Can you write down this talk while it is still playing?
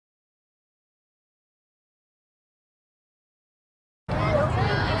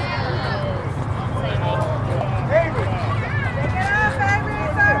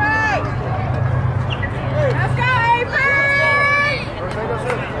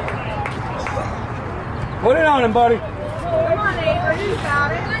Put it on him, buddy. Come on, Avery. You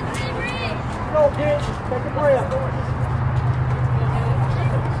got it. Go, kid. Take a breath.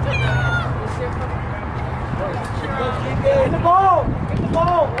 Get the ball. Get the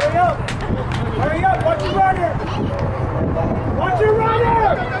ball. Hurry up. Hurry up. Watch your runner. Watch your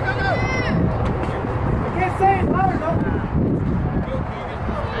runner. I can't say it loud enough.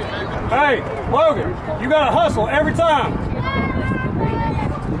 Hey, Logan, you got to hustle every time.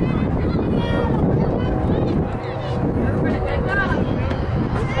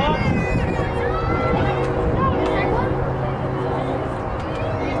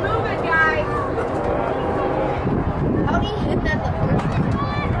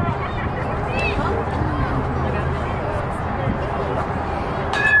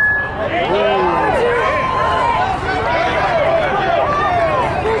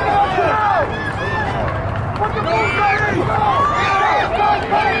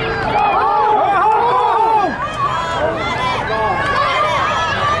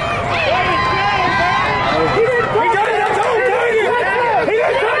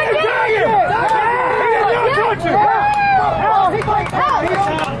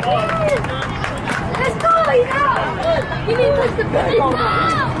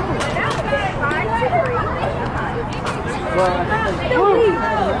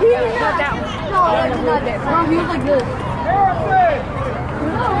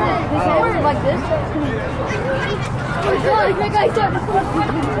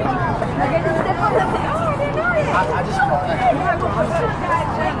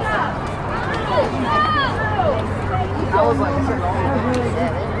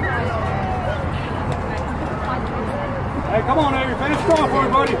 Hey, come on, Avery. Finish strong for me,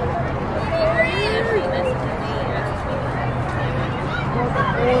 buddy.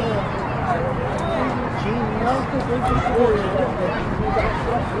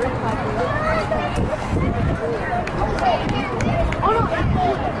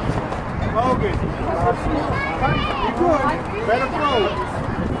 Logan. You're good. Better throw.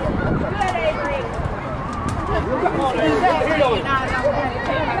 Good, Avery. Come on, Avery. Hit on it.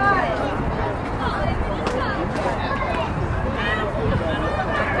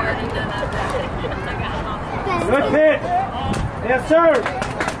 Good pitch. Yes, sir.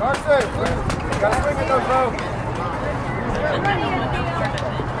 Darcy, gotta swing it though, bro.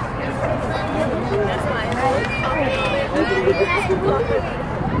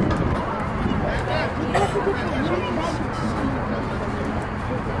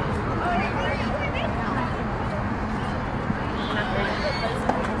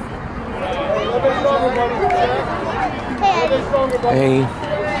 Hey.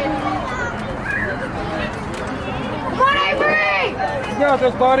 Come on, Avery! You got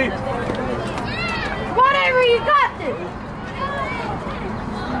this, buddy. Come on, Avery, you got this!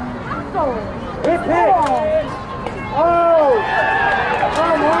 Good pitch. Oh!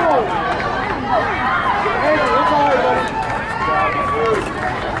 Come on! Hey, it's all right, buddy.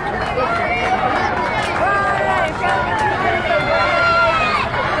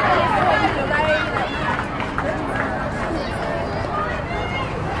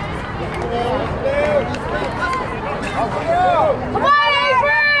 Come on,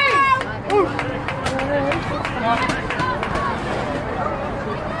 Avery!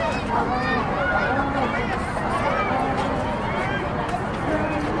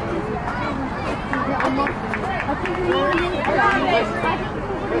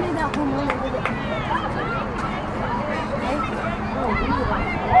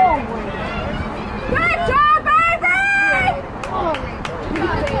 Good job, Avery!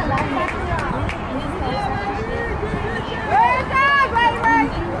 Good job, Avery!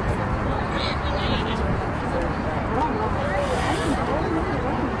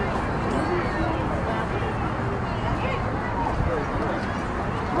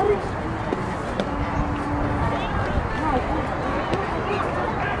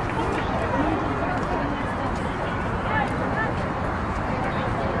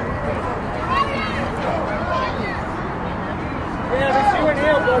 Yeah, let's see what you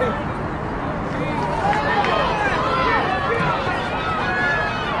have, buddy.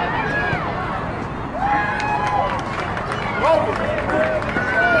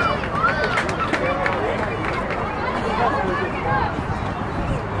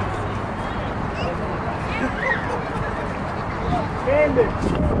 Stand it.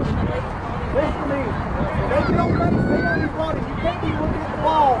 Listen to me. Make it on base, stay on your body. You can't be looking at the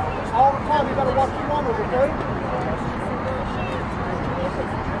ball all the time. You gotta watch your runners, okay?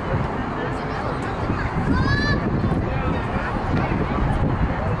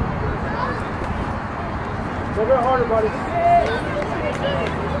 A little bit harder, buddy.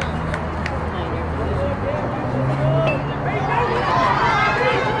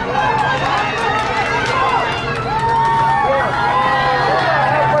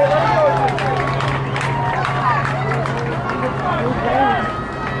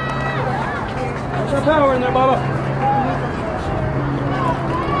 of power in there, Bubba.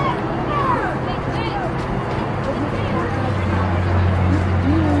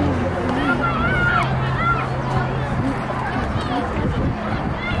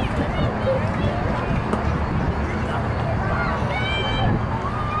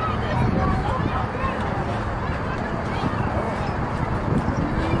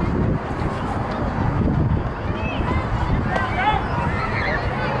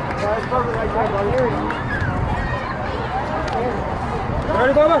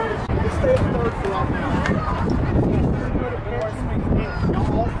 Ready, Bubba? Just stay at third for right now.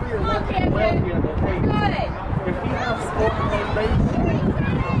 All three are left and well together. Hey, if he has open on base, he'll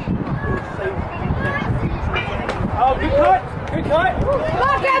save. Oh, good cut! Good cut! Come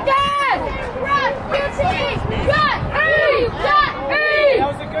on, Captain! Run! Run! That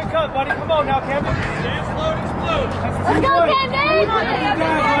was a good cut, buddy. Come on now, Captain. Stand slow and explode. Let's go, Camden!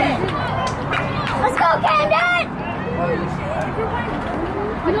 Let's go, Camden!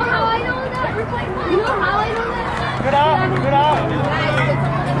 You know how I know that? You know how I know that? Good out. Good out.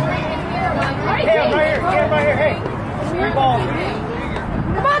 Hey, I'm right here. Get right here. Hey. 3 balls.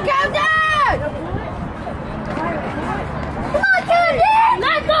 Come on, Camden! Come on, Camden!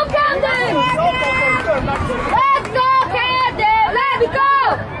 Let's go, Camden! Let's go, Camden! Let me go!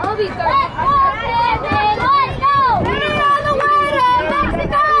 I'll be third. Let's go, Camden! Let's go! We're on the way to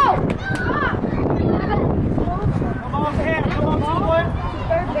Mexico! Come on, Cam. Come on, Tomlin.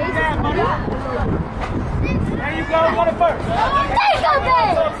 There you go. Got it first. Say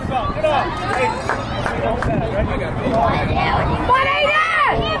something! Get up. Hey. What,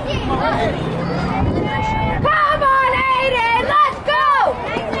 Aiden? Come on, Aiden! Let's go!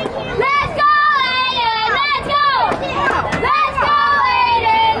 Let's go, Aiden! Let's go! Let's go,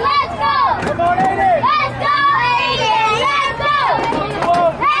 Aiden! Let's go! Come on, Aiden. Let's go, Aiden! Let's go!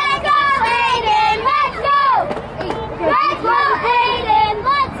 Let's go, Aiden! Let's go! Let's go, Aiden!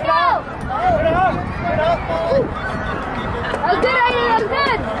 Let's go! Get up. Get up. I'm good, Aiden! I'm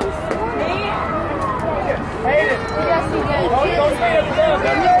good! Aiden. Yes, he did. Don't stay up there.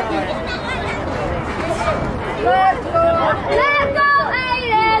 Let's go! Let's go,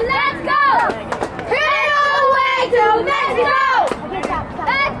 Aiden! Let's go! Hit all the way to Mexico!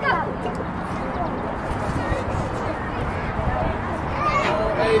 Let's go!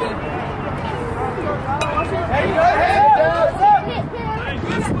 There you go. Hey, what's up?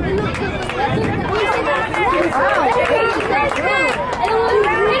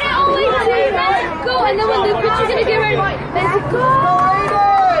 And then when the pitcher's gonna get ready, let's go!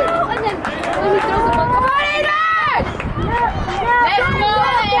 And then when he throws the ball, come on, Aiden! Let's go,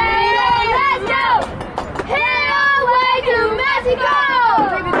 Aiden! Let's go! Hit all the way to Mexico!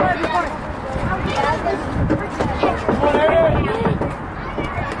 Come on, Aiden.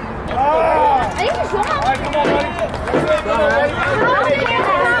 I think he's wrong. All right, come on, buddy.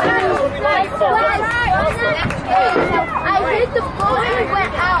 I hit the ball and it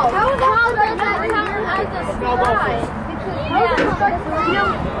went out. How does that count as a strike?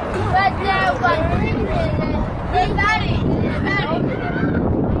 But now, he's batting. He's batting.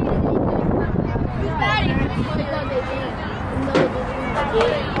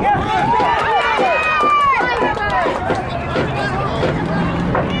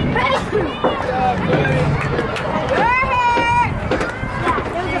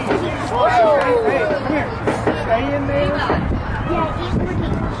 Stay in there.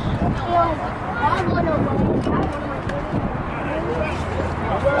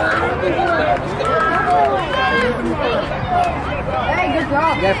 Hey, good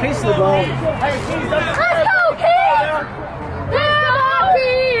job. You got a piece of the ball. Let's go, Keys! Let's go,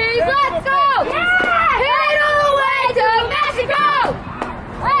 Keys! Let's go! Hit all the way to Mexico!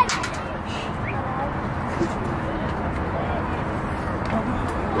 Let's go!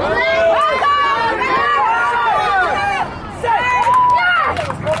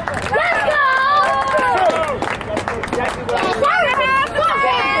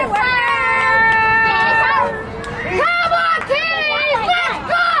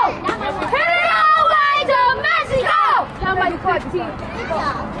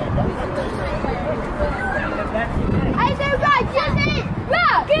 I said Rockies!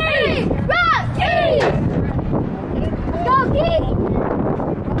 Rockies! Rockies! Go, Keith!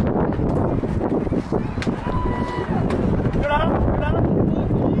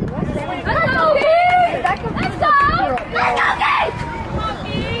 Let's go, Keith! Let's go! Let's go, Keith!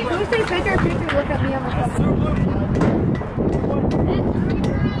 Can we say picture? Look at me on the phone.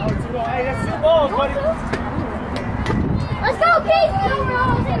 Hey, that's 2 balls, buddy. Let's go, Keith!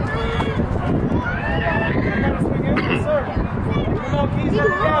 Come on, Keys.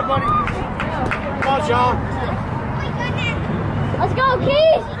 Yeah, buddy. Come on, go, Sean. Let's go,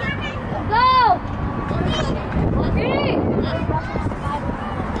 Keith! Go! Keith!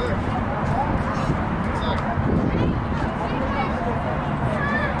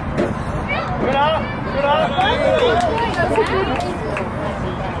 Good up! Good up!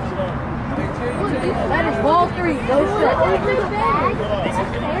 That is ball 3. No shot.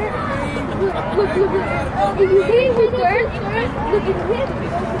 If you hit with third, look at him.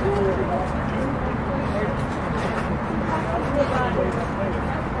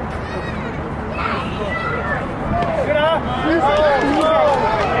 Good up!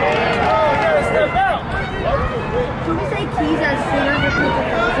 Step out! Can we say keys as sooner with people?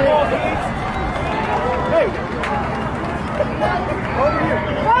 Hey! Over here.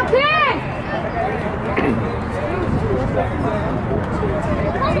 Go, Keith!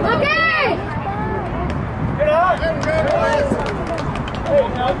 Okay! Get up! Hey,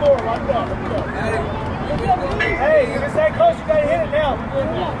 now more, lock up. Hey, if it's that close, you gotta hit it now.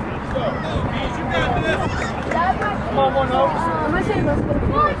 Come on, one over. I'm going to say let's go.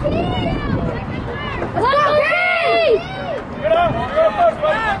 Let's go, Keith! Get up! Go first,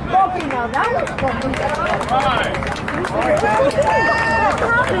 buddy. Okay, now that was fucking Alright.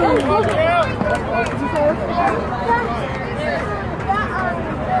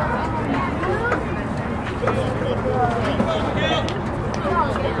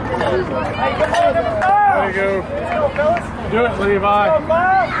 Hey, come on, number 5. There you go. Let's go, fellas. Do it, Levi. Come on,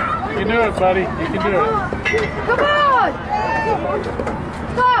 5. You can do it, buddy. You can do it. Come on!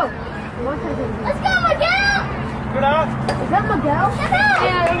 Go! Let's go, Miguel! Good up. Is that Miguel?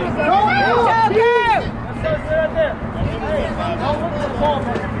 Yeah, that's Miguel. Let's go, stay right there. Hey, don't look for the ball,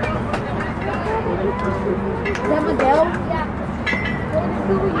 man. Is that Miguel? Yeah.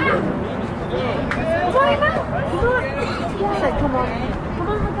 Come on, come on. Yes, come on. Come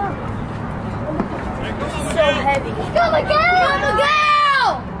on, Miguel. So heavy. Go, Miguel! Go, Miguel!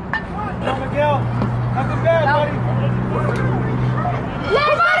 Come on, Miguel. Nothing bad, buddy.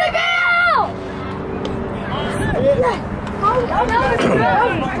 Let's go, Miguel! Oh, that was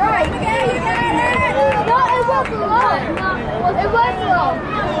right. No, it wasn't long. It was long.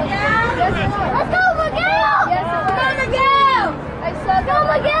 Let's go, Miguel! Yes, go, Miguel! Go,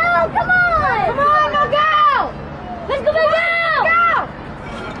 Miguel! Come on! Come on, Miguel! Let's go, Miguel!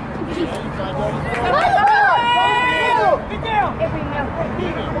 Let's go! Get down.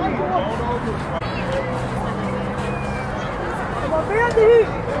 Come on, bring out the heat.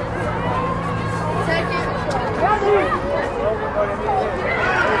 Second. Bring out the heat.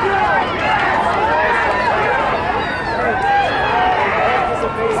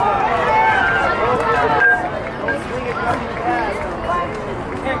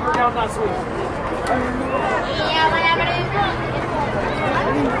 Can't go down that sweet. Yeah, whatever it is.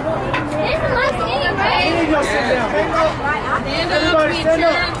 This is my team, right? Y'all sit down. Everybody stand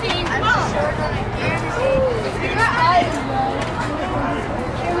up.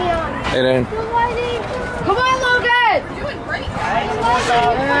 Hey, Dan. Come on, Logan! You're doing great. Hey, come on,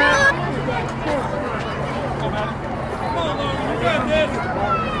 dog.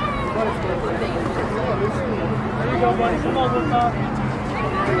 There you go, buddy. Come on, Luca.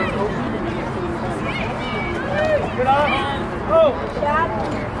 Good on. Oh! I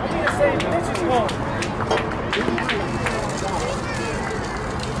need to say pitches call.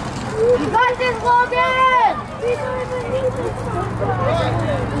 You got this, Logan!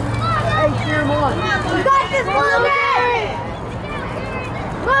 Hey, cheer him on. You got this, Logan!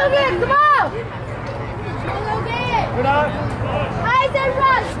 Logan, come on! Logan! Good on. I said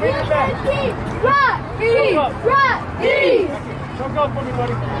run! Bring it back. Run! Run! Choke up for me,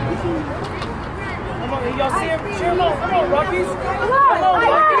 buddy. Come on, y'all see him? Cheer him on. Come on, Rockies. Come on,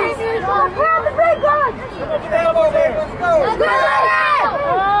 Rockies. We're on the big one! Come on, get that elbow there. Let's go, Logan!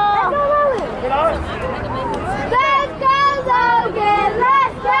 Get on. Let's go, Logan!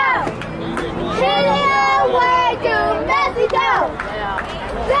 Let's go! Hit it away to Mexico!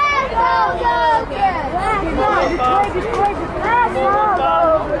 Let's go, Logan! Let's go! Let's go,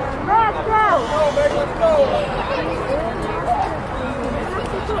 Logan! Let's go! Let's go.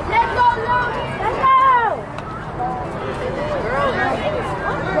 Let's go, Logan! Let's go!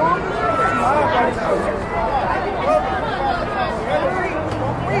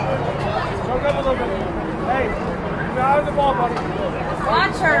 Choke up a little bit. Hey, you're out of the ball, buddy.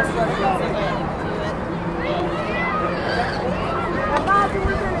 Watch her! Come on,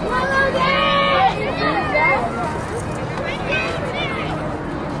 Logan!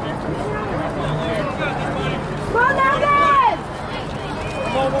 Come on, Logan!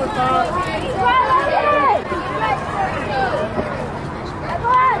 One more time. Come on, Logan!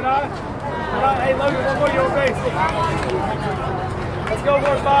 Good on. Hey, Logan, one more to your face. Let's go, 1-5.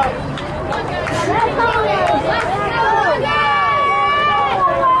 Let's go!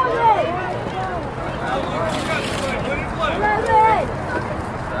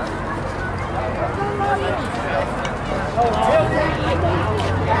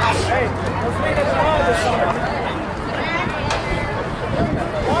 Hey, let's meet at the line this summer.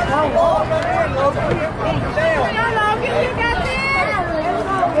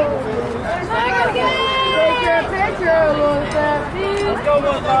 Let's go,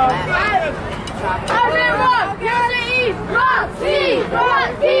 1-5.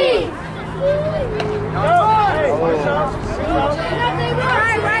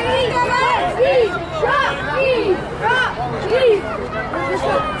 Rockies! Rockies!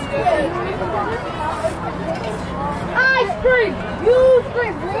 I scream! You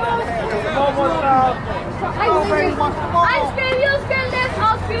scream! I scream! You scream! This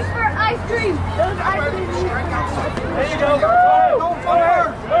I'll scream for ice cream! Those ice cream! There you go! Go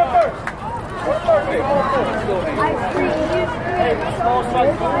first! Ice cream! You Hey, small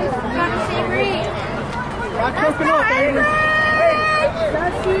spike. gotta say green! Not cooking up, baby.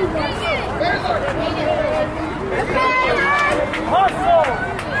 Hustle!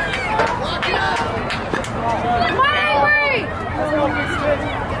 Let's go, big stick.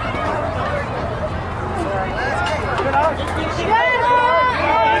 Good out.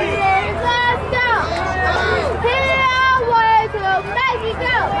 Let's go! Here away to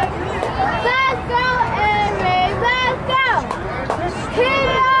Mexico! Let's go, Eric! Let's go!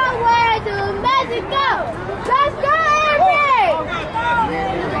 Here away to Mexico! Let's go, Eric!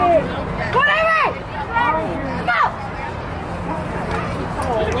 Go, Eric! Go!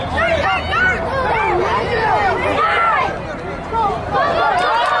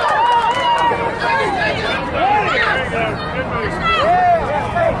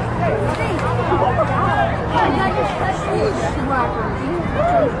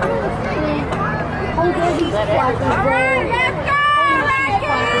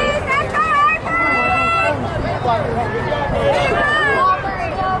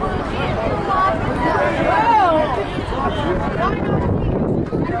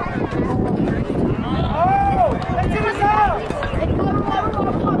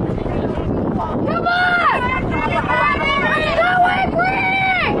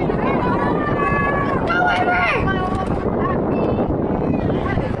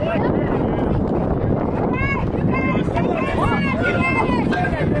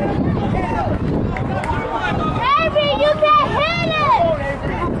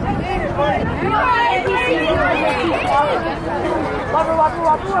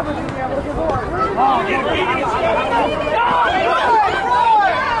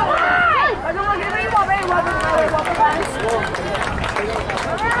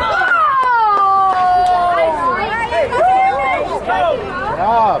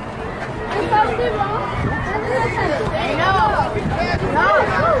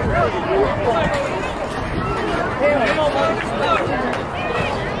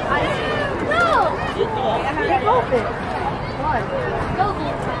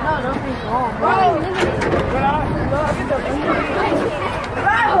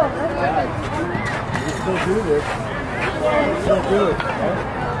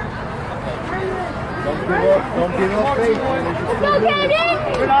 Don't give up faith.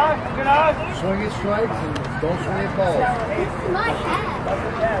 Good eye. Swing it strikes and don't swing it balls. This is my hat.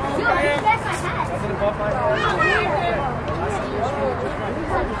 Dude, that's my hat.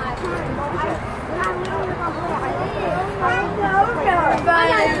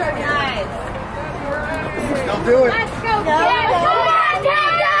 Don't do it. Let's go, Camden!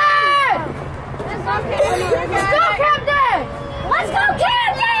 Let's go, Camden! Let's go,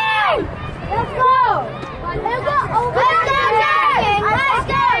 Camden! Let's go! Let's go over Camden! Let's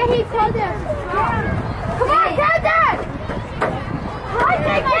go! He told him. Come on, Camden! I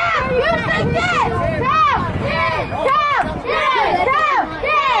take Cam! You take this! Cam! Cam!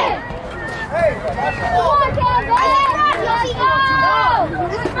 Cam! Hey, watch the Come ball. on, Camden! Let's go!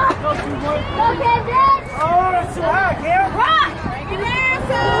 Go, Camden! Oh, that's too high, Cam. Rock!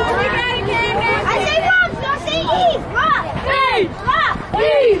 I say rock, don't say east! Rock! East! Rock!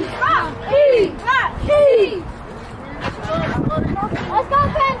 East! Rock! East! Rock! East! Let's go,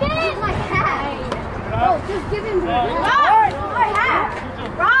 Camden! My hat! Oh, just give him the rock! My hat!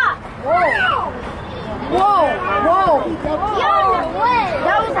 Rock! Whoa! Whoa! Whoa! You're in the way!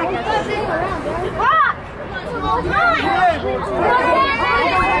 That was like a good thing around there. Rock! Rock! I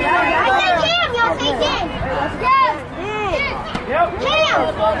say Cam! Y'all say Cam! Cam! Yep. Cam!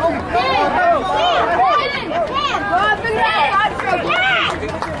 Cam! Cam! Cam! Cam!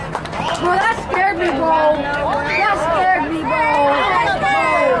 Bro, that's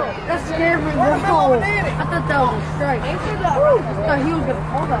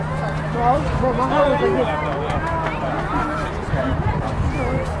Bro, my heart was like this.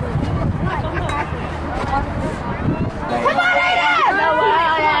 Come on, Aiden! No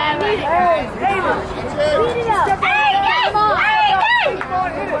way. Hey, Aiden! Beat it up. Aiden! Come on, Aiden! Come on,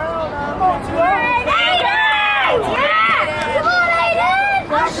 hit it. Come on, Aiden! Yeah! Come on, Aiden!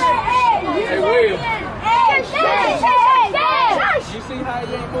 Hey, William. You see how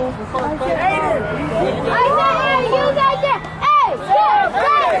he ain't moving from first base? I said, hey, you guys there. Hey, go,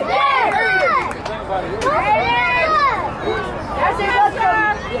 I said, let's go.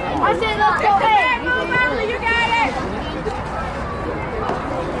 I said, let's go. Hey, move early. You got it.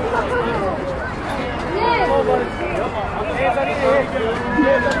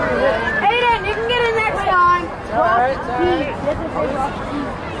 Aiden, you can get it next time.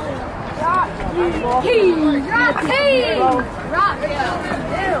 Rocky.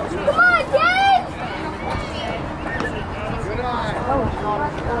 Come on, James.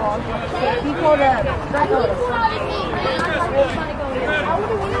 He called that.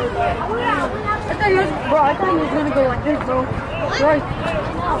 I thought he was gonna go like this, bro. Right.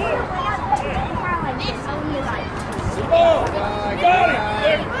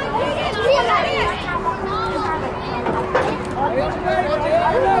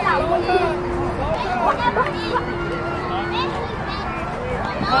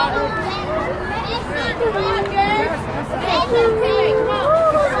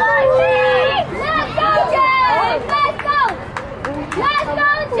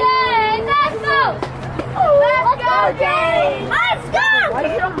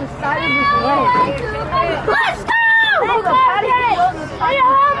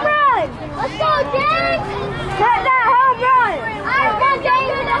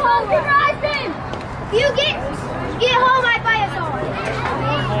 You get home, I buy us all.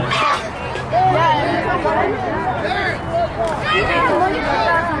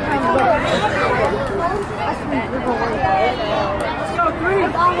 Let's go, Green. You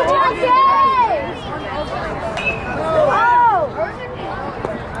got it.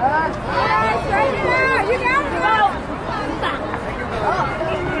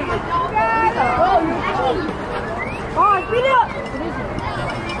 Oh, speed it up.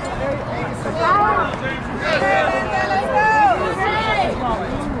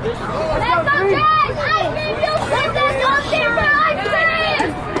 Let's go, Jay! I need you to put this on there for ice cream!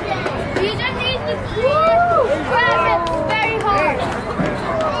 You just need to grab it very hard.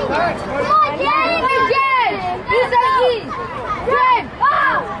 Come on, Jay! Jay! He's a key! Jay!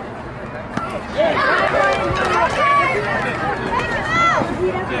 Oh!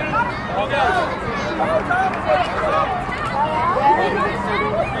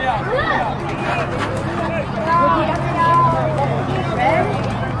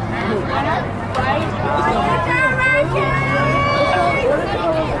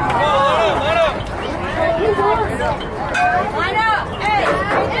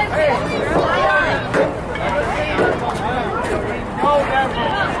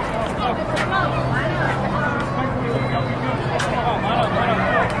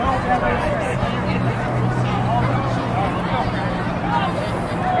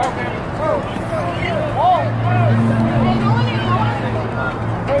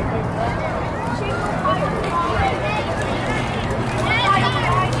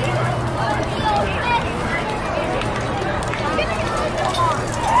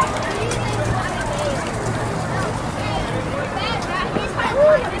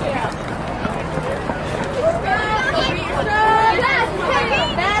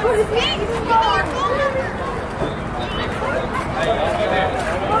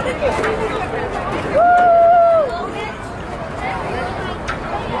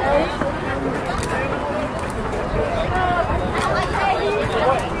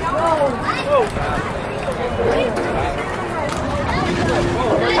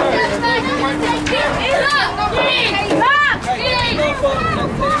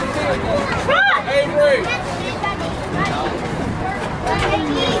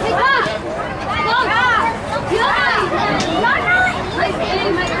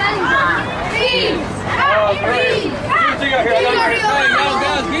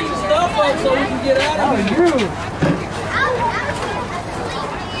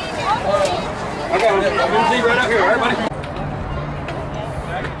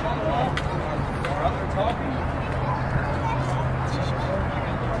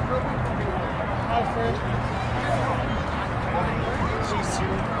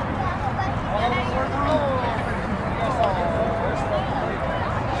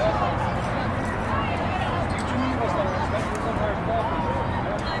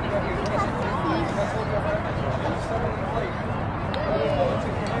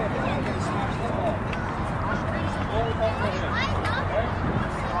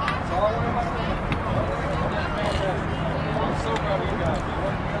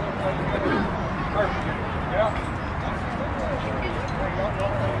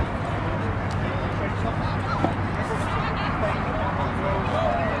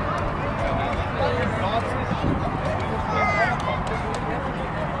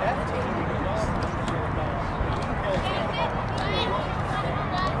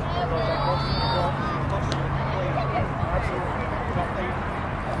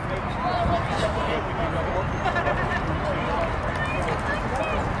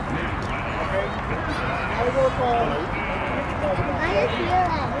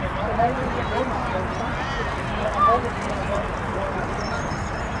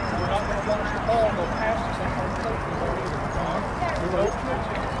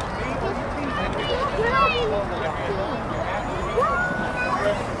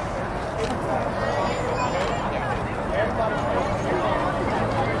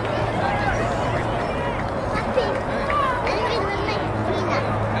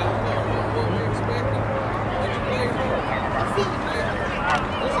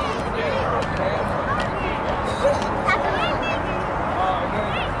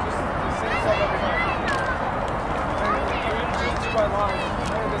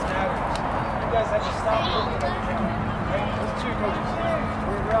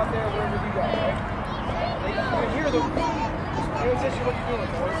 see what you're doing,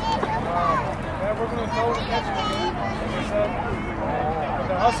 boys. Yeah, we're going to throw the catch again. Like I said,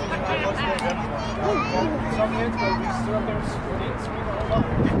 the hustle tonight was good. Some hits, but we stood up there and swing the whole lot.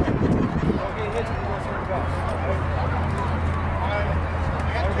 Don't get hits, we go through the ball.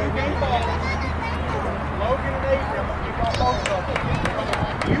 Two game balls. Logan and Adrian, you got both of them.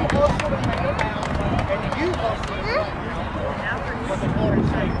 You hustled and made them out, and you hustled and got you. But the Florida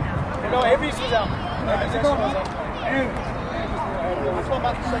State. No, Aries was out. Aries was out. That's what I'm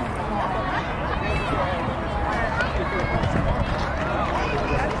about to say.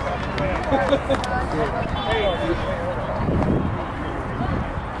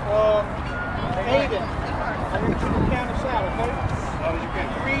 Aiden, I want you to count us out, okay? You get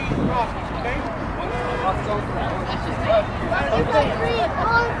 3 Rockies, okay? 1,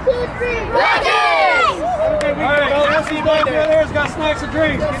 2, 3, Rockies! Okay, we go. Let's see back there's got snacks and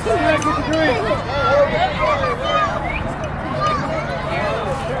drinks. Get the snacks, get the drinks. Let's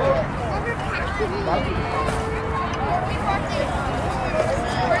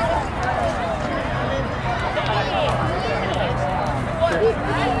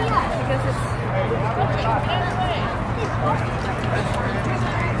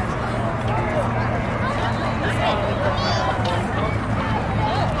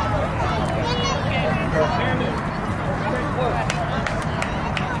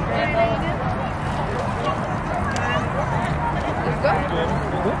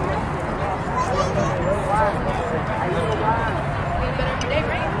go.